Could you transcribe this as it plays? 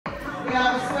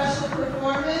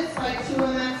like 2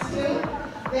 events too.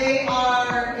 They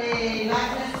are a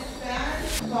Latinx band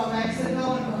from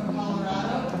Mexico and from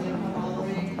Colorado. They come all the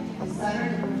way to Center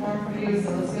to perform for you, so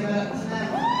let's give it up to them.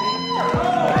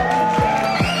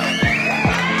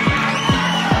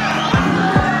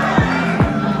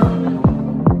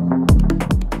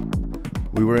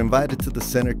 We were invited to the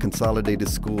Center Consolidated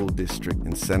School District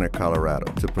in Center,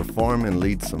 Colorado to perform and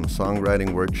lead some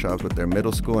songwriting workshops with their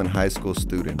middle school and high school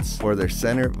students for their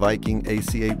Center Viking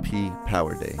ICAP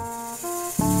Power Day.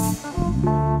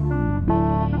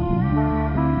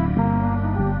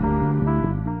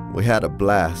 We had a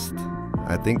blast.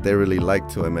 I think they really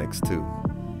liked 2MX too.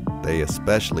 They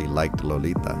especially liked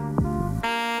Lolita.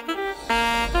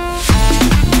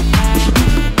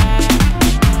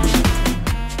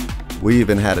 We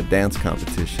even had a dance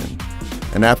competition,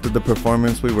 and after the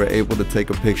performance we were able to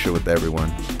take a picture with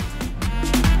everyone.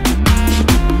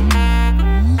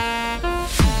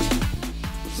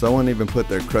 Someone even put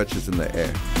their crutches in the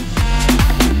air.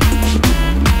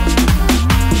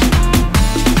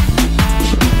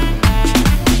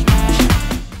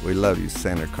 We love you,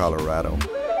 Center, Colorado.